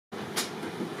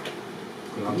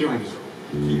なんて読むんでしょう。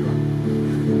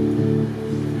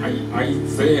アイ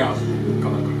ゼアか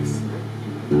なんかです。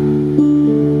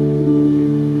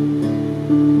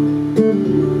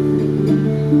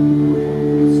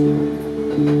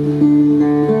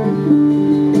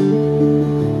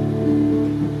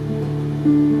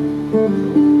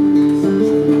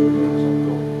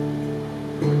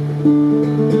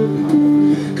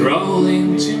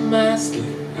Crawling to my skin,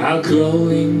 I'll crawl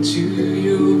into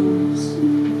yours.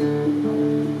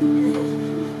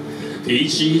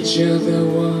 Teach each other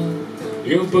what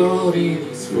your body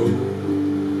is for.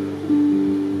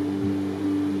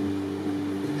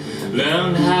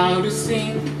 Learn how to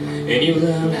sink and you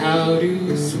learn how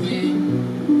to swim.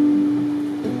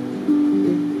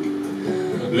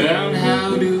 Learn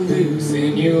how to lose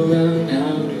and you learn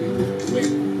how to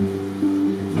win.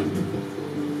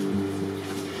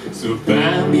 So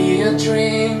buy me a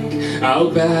drink,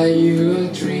 I'll buy you a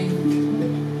drink.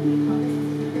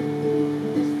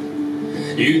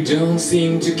 You don't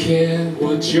seem to care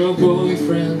what your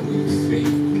boyfriend will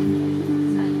think.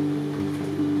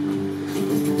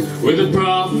 With a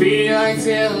prophet I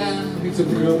tell her to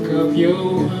broke up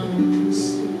your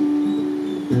arms.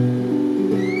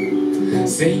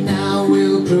 Say now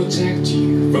we'll protect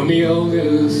you from the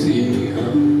older sea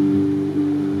harm.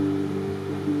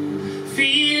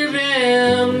 Fear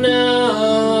them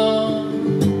now,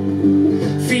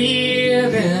 fear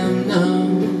them now.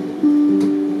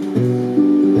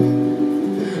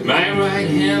 My right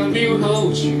hand will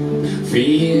hold you,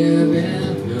 fear them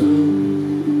now.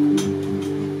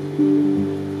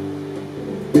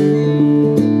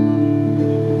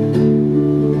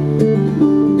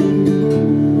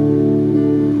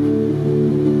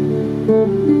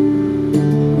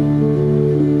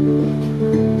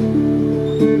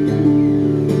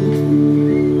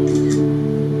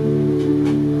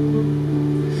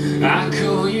 I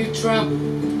call you trouble,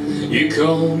 you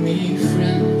call me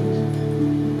friend.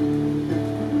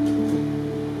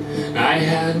 I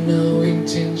had no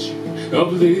intention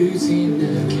of losing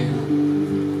again.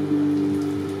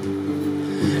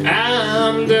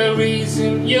 I'm the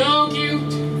reason you're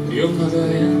guilty, your mother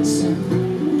and son.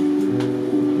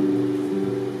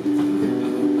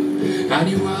 I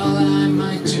knew all I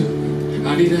might do,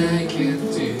 how did I get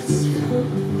this far?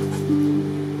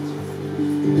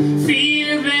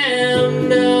 Fear them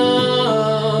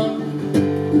now,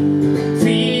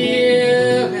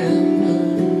 fear them now.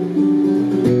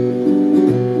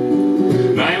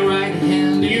 My right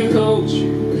hand you hold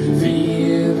you,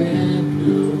 fear them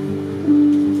now.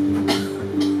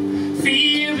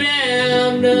 Fear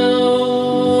them now,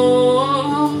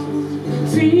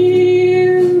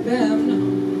 fear them now.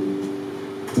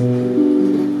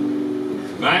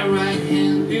 My right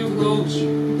hand you hold you,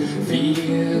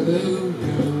 fear them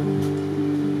now.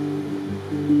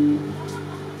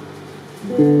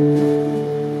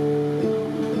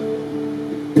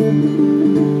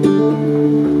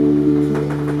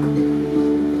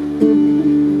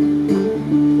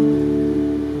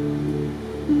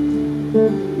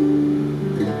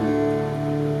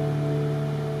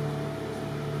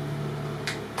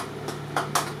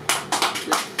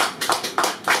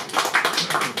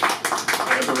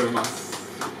ありがとうございます。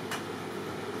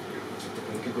ちょっとこ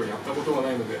の曲をやったことが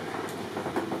ないので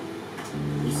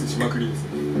ミスしまくりですね。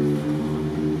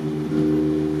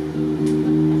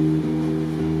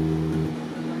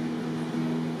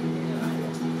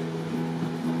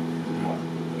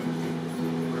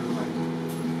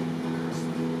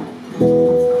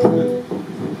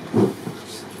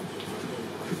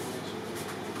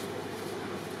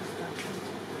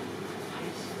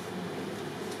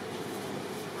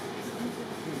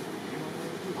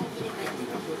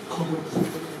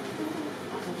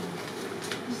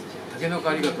タケノコ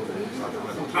ありがとうございま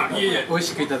す。あ、いえいえ、美味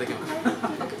しくいただきます。も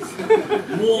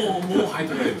う入っ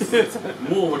てないです。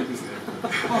もう終わりですね。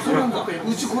あ、そうなんだ。う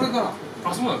ちこれから。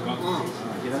あ、そうなんですか。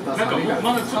平田なんかもう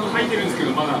まだちょっと入ってるんですけ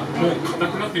ど、まだもう硬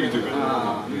くなってるという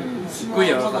か、すっごい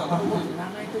柔らかい。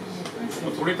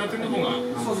取れたての方が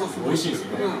美味しいですよ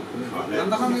ね。なん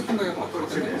だかんだ言ってんだけど、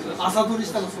朝取り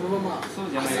したのそのまま。そう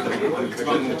じゃないよ。一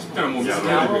番もう切ったらもう水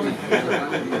がもう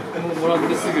もらっ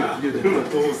てすぐ茹でる。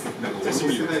刺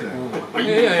身。い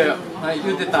やいやいや、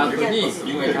茹でた後に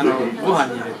ご飯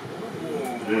に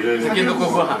入れる。タケノコ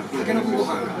ご飯。タケノコご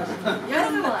飯。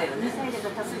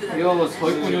いや、最高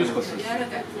に美味しかった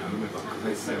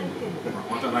です。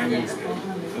また来年ですね。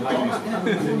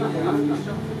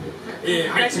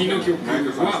はい、次の曲は、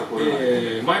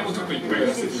前もちょっと一回や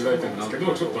らせていただいたんですけ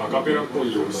ど、ちょっとアカペラっぽ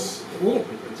い様子を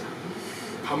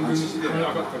半分アカ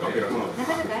ペラでや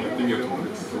ってみようと思い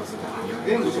ます。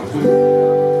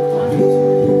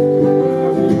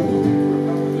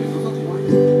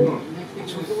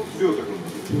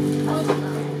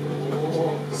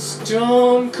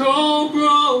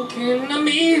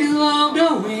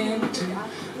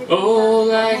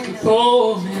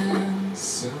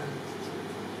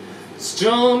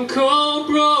Stone cold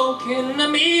broke in the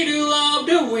middle of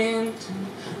the winter,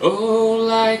 oh,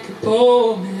 like a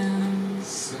poor man's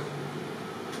son.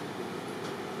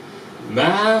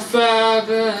 My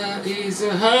father is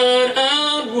a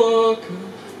hard worker,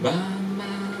 my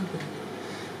mother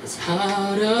is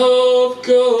heart of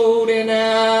gold, and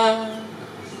I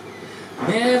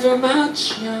never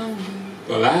much younger,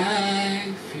 but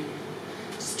I feel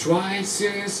it's twice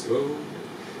as old.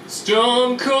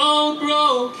 Stone cold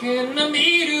broke in the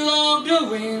middle of the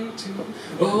winter,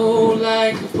 oh,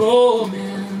 like a poor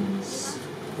man's son.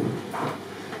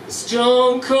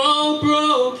 Stone cold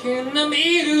broke in the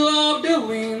middle of the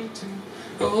winter,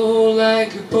 oh,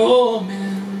 like a poor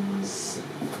man's son.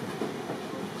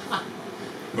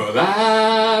 But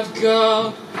I've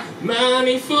got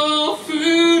money for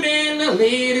food and a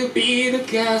little bit of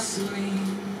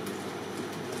gasoline,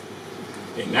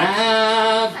 and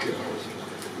I've got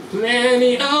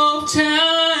plenty of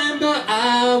time, but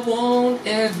I want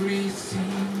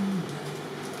everything.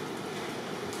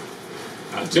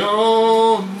 I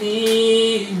don't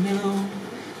need no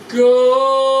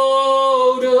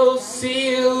gold or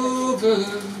silver.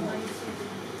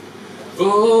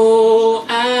 Oh,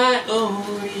 I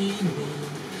only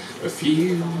need a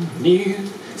few new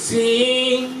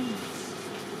things.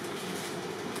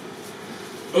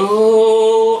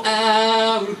 Oh,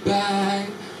 I would buy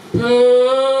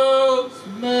pearls for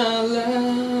my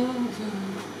lover.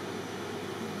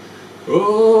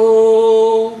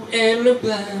 Oh, and a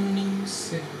brand new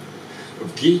set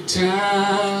of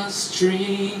guitar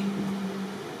strings.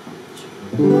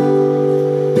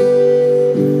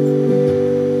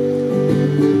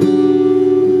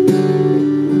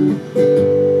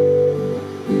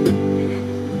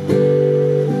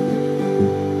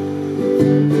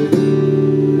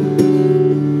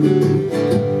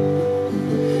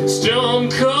 Stone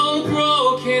cold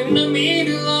broke in the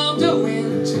middle of the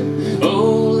winter,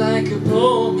 oh, like a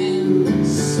poor man's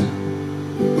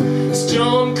son.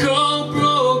 Stone cold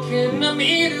broke in the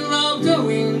middle of the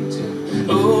winter,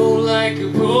 oh, like a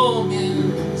poor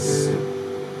man's son.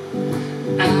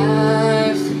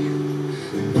 I feel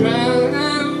proud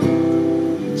of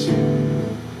you,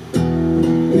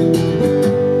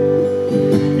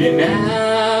 and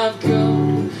I've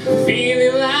got a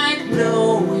feeling like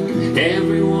knowing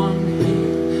everyone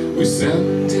here will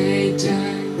someday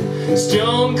die.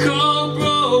 Stone cold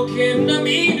broke in the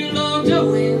middle of the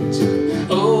winter,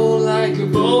 oh, like a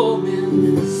poor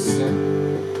man's son.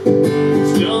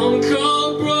 Stone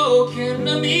cold broke in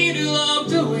the middle of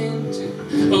the winter,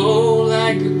 oh,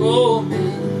 like a poor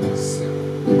man's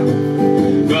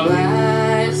son. Well,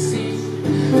 I see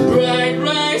bright,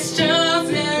 bright stars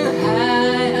and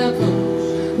high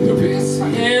above the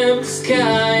Bethlehem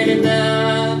sky, and I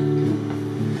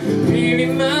pretty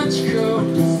much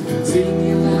goes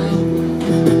singing loud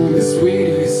the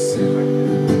sweetest song.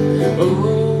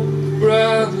 Oh,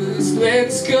 brothers,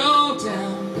 let's go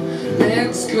down,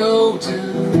 let's go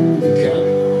down, come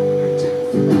on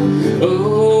down.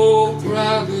 Oh,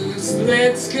 brothers,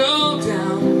 let's go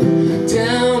down,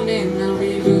 down in the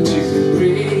river to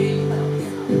pray.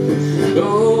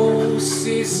 Oh,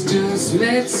 sisters,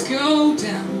 let's go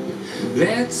down,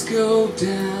 let's go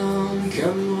down,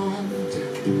 come on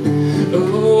down.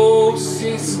 Oh,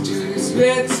 sisters,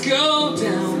 let's go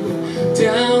down,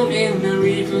 down in the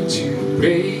river to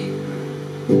pray.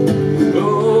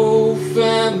 Oh,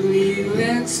 family,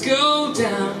 let's go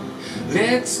down,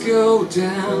 let's go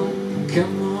down,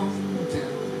 come on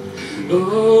down.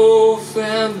 Oh,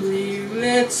 family,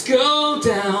 let's go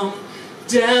down,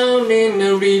 down in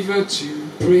the river to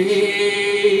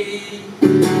pray.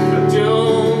 I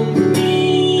don't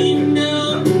need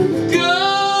no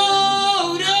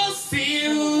gold or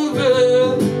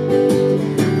silver.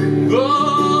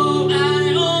 Oh,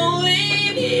 I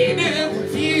only need a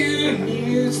few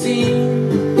new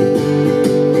things.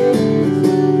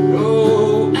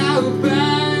 Oh, I will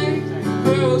buy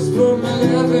pearls for my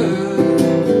lover.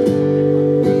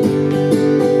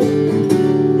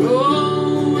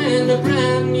 Oh, and a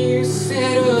brand new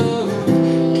set of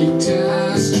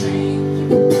guitar strings.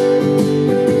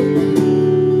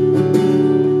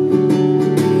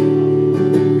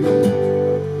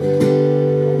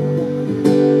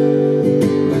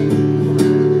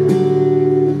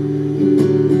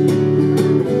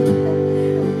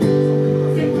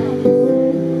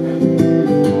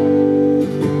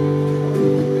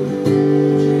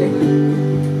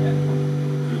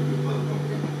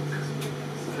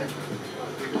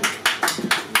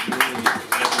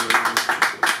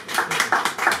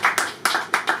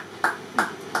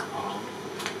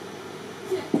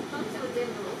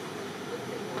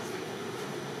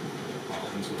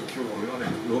 ちょっと今日はね、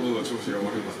喉の調子が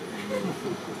悪いです。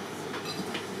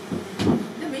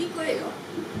でもいい声よ。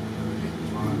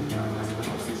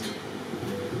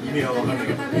意味は分かんない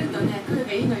けど。食べるとね、声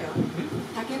がいいのよ。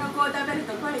タケノコを食べる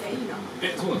と声がいいの。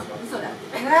え、そうなんですか。嘘だっ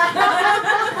て。俺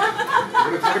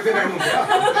食べてないもんだ。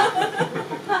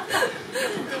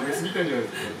食べ過ぎたんじゃないで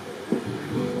すか。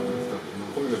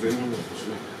声が全部。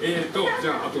じ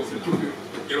ゃあ、あと1曲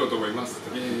やろうと思います。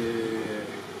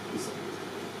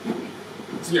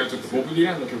次はちょっとボブ・ディ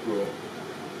ランの曲を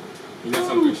皆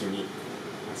さんと一緒に演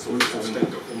奏したい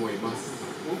と思います。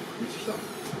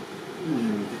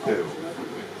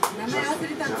名前忘れ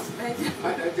たの。大丈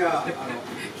夫。じゃあ、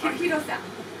ヒロさん。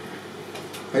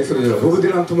はい、それではボブ・デ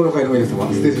ィラン友の会の皆様、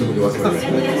ステージの方にお集まりくださ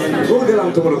い。ボブ・ディラ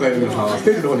ン友の会の皆様はス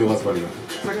テージの方にお集まりくだ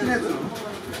さい。先のやつの。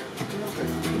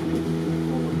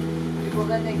動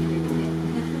画だけでね。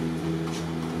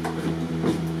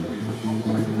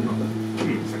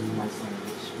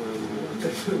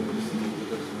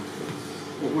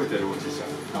覚えてるおじいちゃん。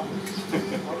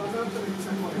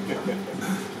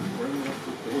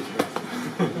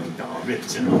ダメ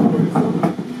じゃん。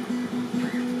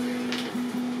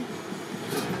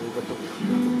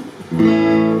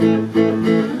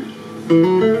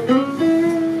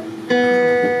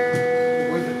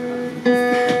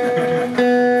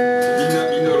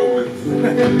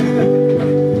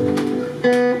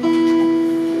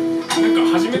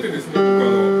初めてですね、僕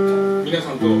皆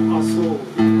さんと本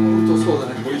当そうだ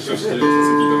ね。ご一緒してさせていただく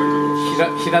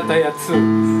の。平田やつ。メ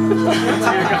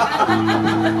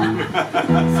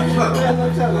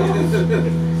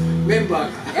ンバ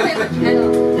ーが。でもやっぱみ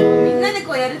んなで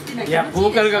こうやるっていうのは気持ちいいです。いや、ボ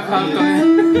ーカルが変わるとね。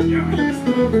いや、いいです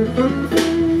ね。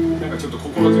なんかちょっと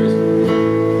心強いで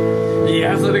す。い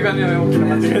や、それがね、大き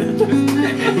な間違いだったですね。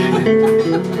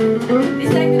リ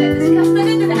サイクル私カスタネ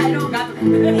ットで入ろうかとか。そう。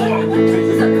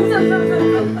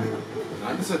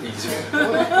なんでそれでいじめ。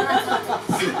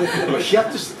ヒヤッ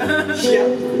としてた。ヒヤッ。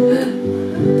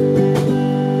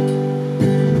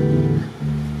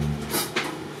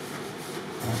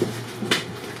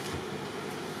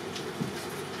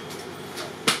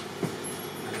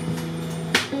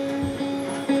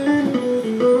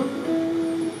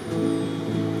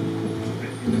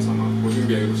皆様、ご準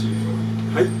備はよろしいでしょう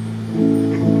か。はい。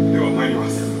では参りま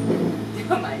す。で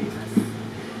は参ります。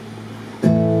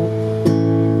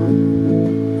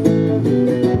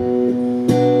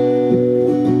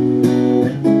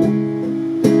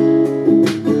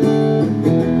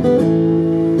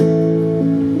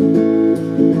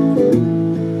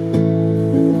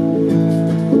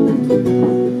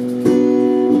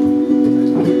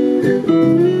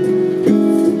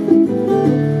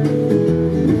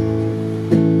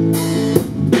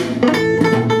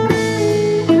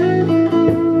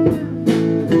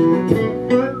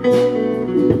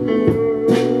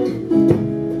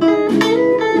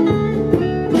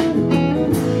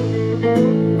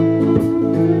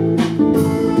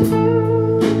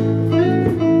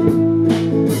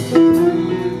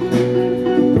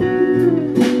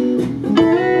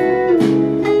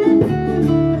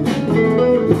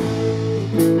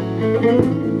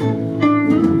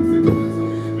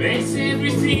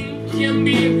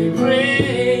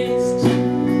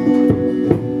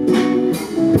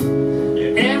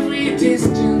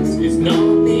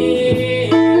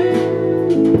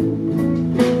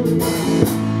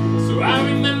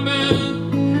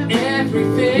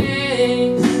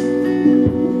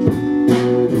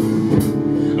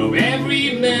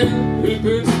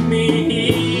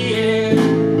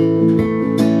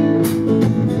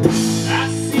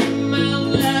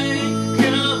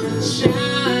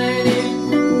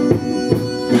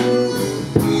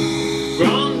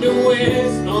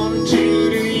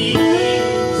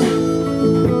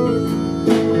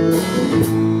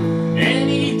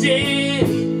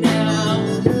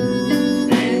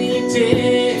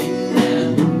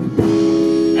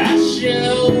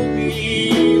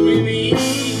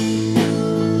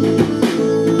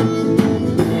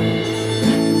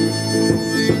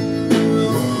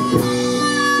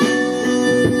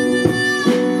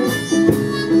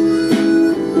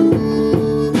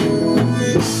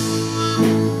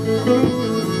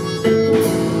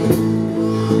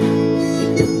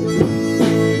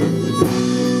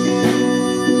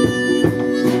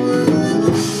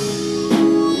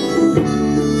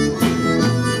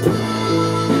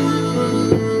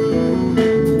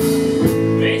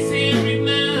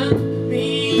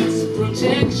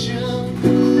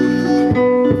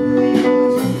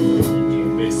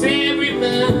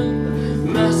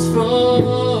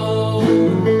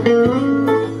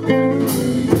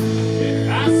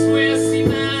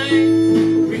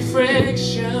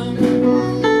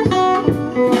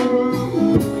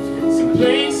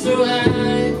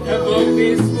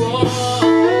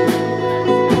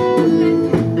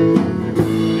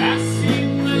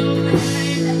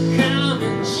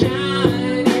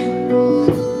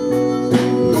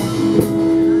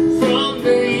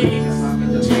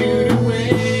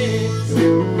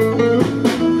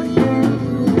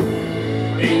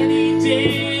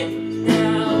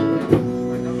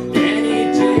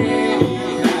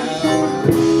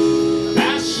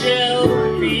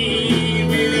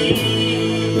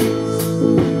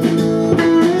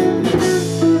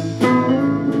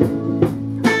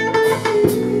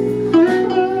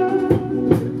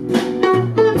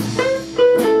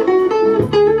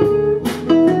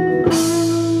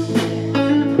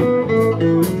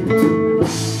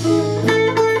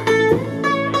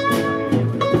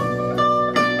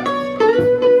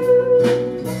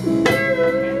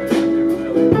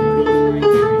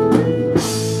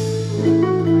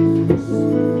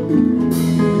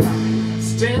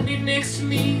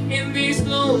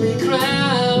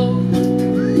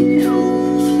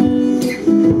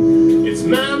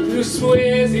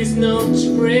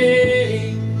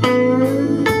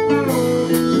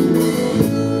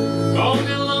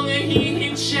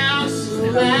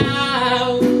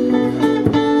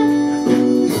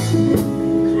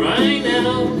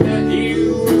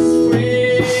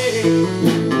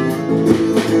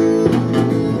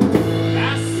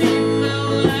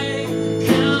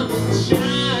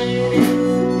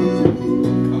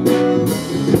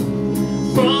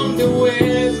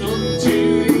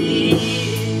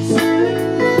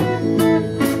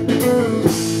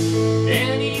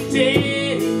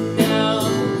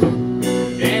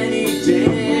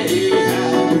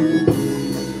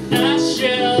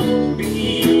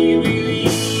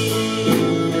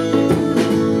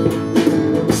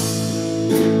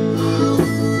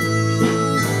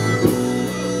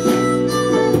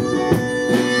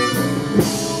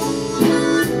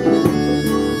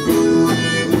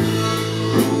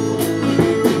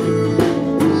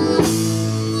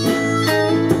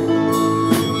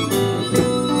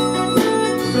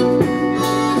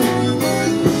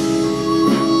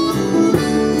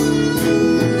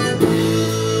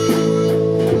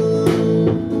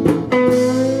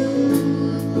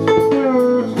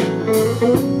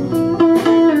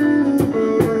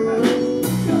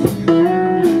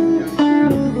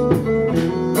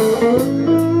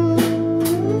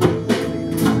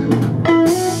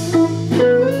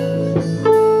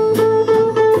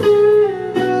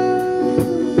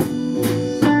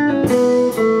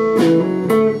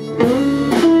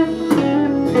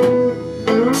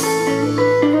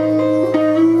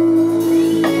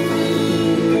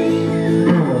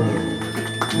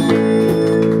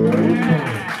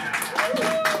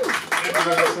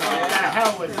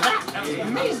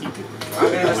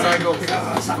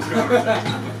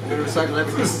I'm gonna recycle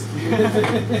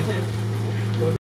everything.